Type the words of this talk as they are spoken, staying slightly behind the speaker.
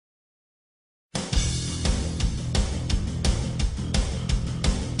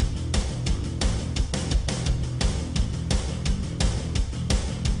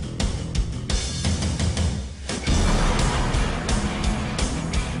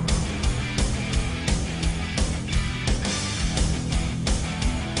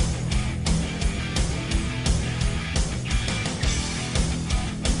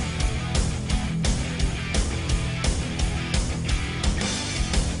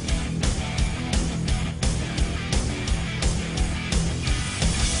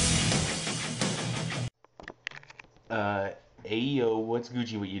Ayo, what's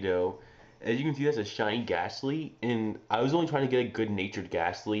Gucci what you do? As you can see, that's a shiny Gastly, and I was only trying to get a good-natured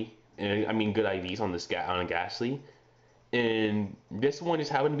Gastly, and I mean good IVs on this on a Gastly, and this one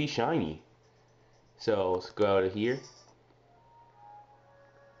just happened to be shiny. So let's go out of here.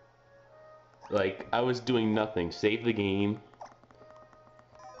 Like, I was doing nothing. Save the game.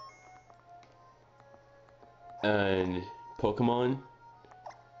 And Pokemon.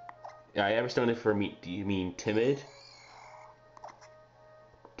 I ever started for me. Do you mean timid?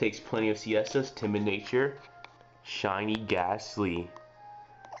 Takes plenty of siestas. Timid nature. Shiny Gastly.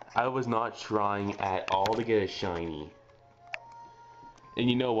 I was not trying at all to get a shiny. And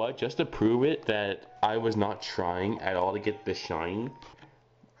you know what? Just to prove it that I was not trying at all to get the shiny.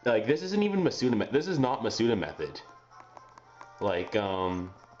 Like, this isn't even MASUDA. This is not MASUDA method. Like,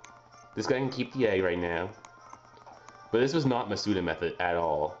 this guy can keep the egg right now. But this was not MASUDA method at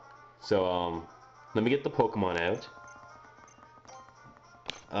all. So, let me get the Pokemon out.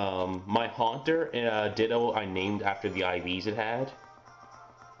 My Haunter and Ditto I named after the IVs it had.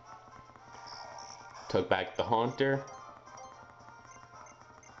 Took back the Haunter.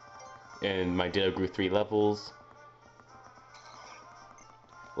 And my Ditto grew 3 levels.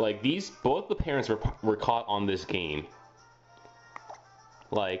 Like, both the parents were caught on this game.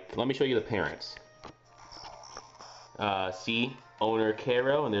 Like, let me show you the parents. See, owner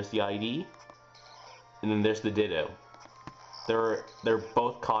Kero, and there's the ID, and then there's the Ditto. They're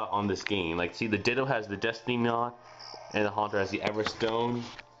both caught on this game. Like, see, the Ditto has the Destiny Knot, and the Haunter has the Everstone.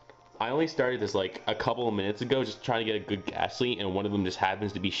 I only started this like a couple of minutes ago, just trying to get a good Gastly, and one of them just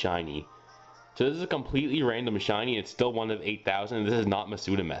happens to be shiny. So this is a completely random shiny. It's still one of 8,000, and this is not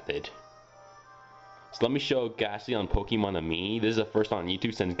MASUDA method. So let me show Gastly on Pokemon to me. This is the first on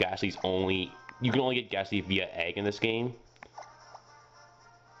YouTube since Gastly's only... You can only get Gastly via egg in this game.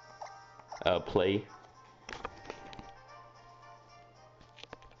 Play.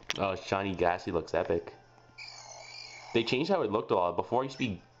 Oh, shiny Gastly looks epic. They changed how it looked a lot. Before it used to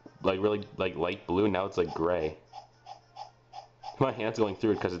be like really like light blue, now it's like gray. My hand's going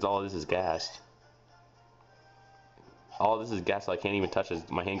through it because it's all this is gassed. All this is gas, so I can't even touch it.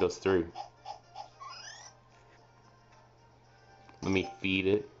 My hand goes through. Let me feed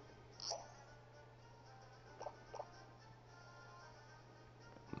it.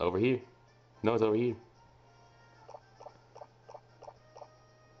 Over here. No, it's over here.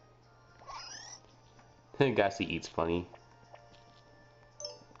 Gastly eats funny.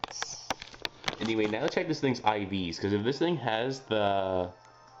 Anyway, now check this thing's IVs, because if this thing has the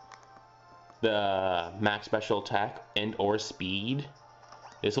max special attack and or speed,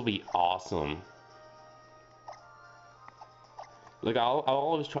 this will be awesome. Like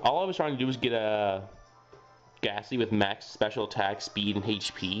all I was trying to do was get a Gastly with max special attack, speed, and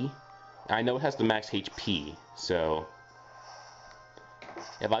HP. I know it has the max HP, so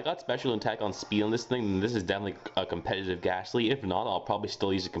if I got special attack on speed on this thing, then this is definitely a competitive Gastly. If not, I'll probably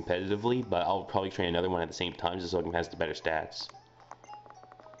still use it competitively, but I'll probably train another one at the same time just so it has the better stats.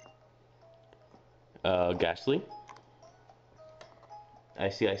 Gastly.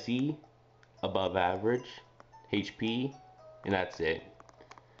 IC, above average, HP, and that's it.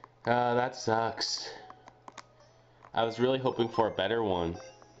 That sucks. I was really hoping for a better one.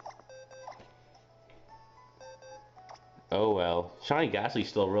 Oh well. Shiny Gastly's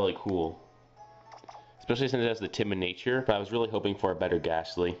still really cool. Especially since it has the timid nature, but I was really hoping for a better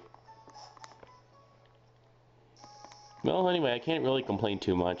Gastly. Well, anyway, I can't really complain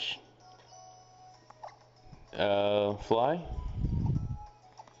too much. Fly.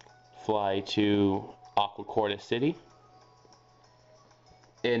 Fly to Aquacorta City.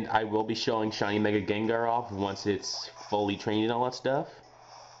 And I will be showing Shiny Mega Gengar off once it's fully trained and all that stuff.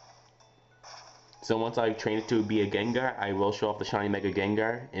 So once I train it to be a Gengar, I will show off the Shiny Mega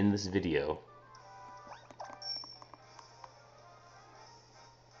Gengar in this video.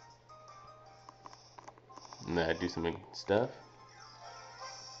 And then I do some stuff.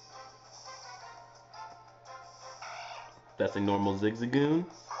 That's a normal Zigzagoon.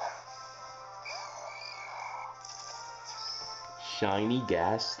 Shiny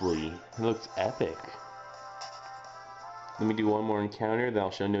Gastly. It looks epic. Let me do one more encounter, then I'll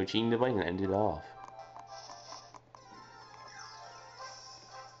show no cheating device and end it off.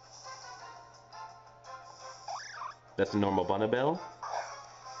 That's a normal Bunnabell.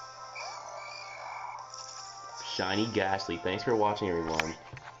 Shiny Gastly. Thanks for watching, everyone.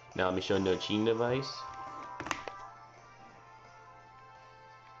 Now let me show no cheating device.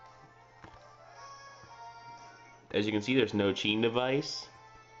 As you can see, there's no cheating device.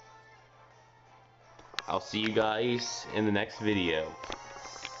 I'll see you guys in the next video.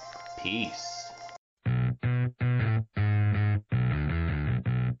 Peace.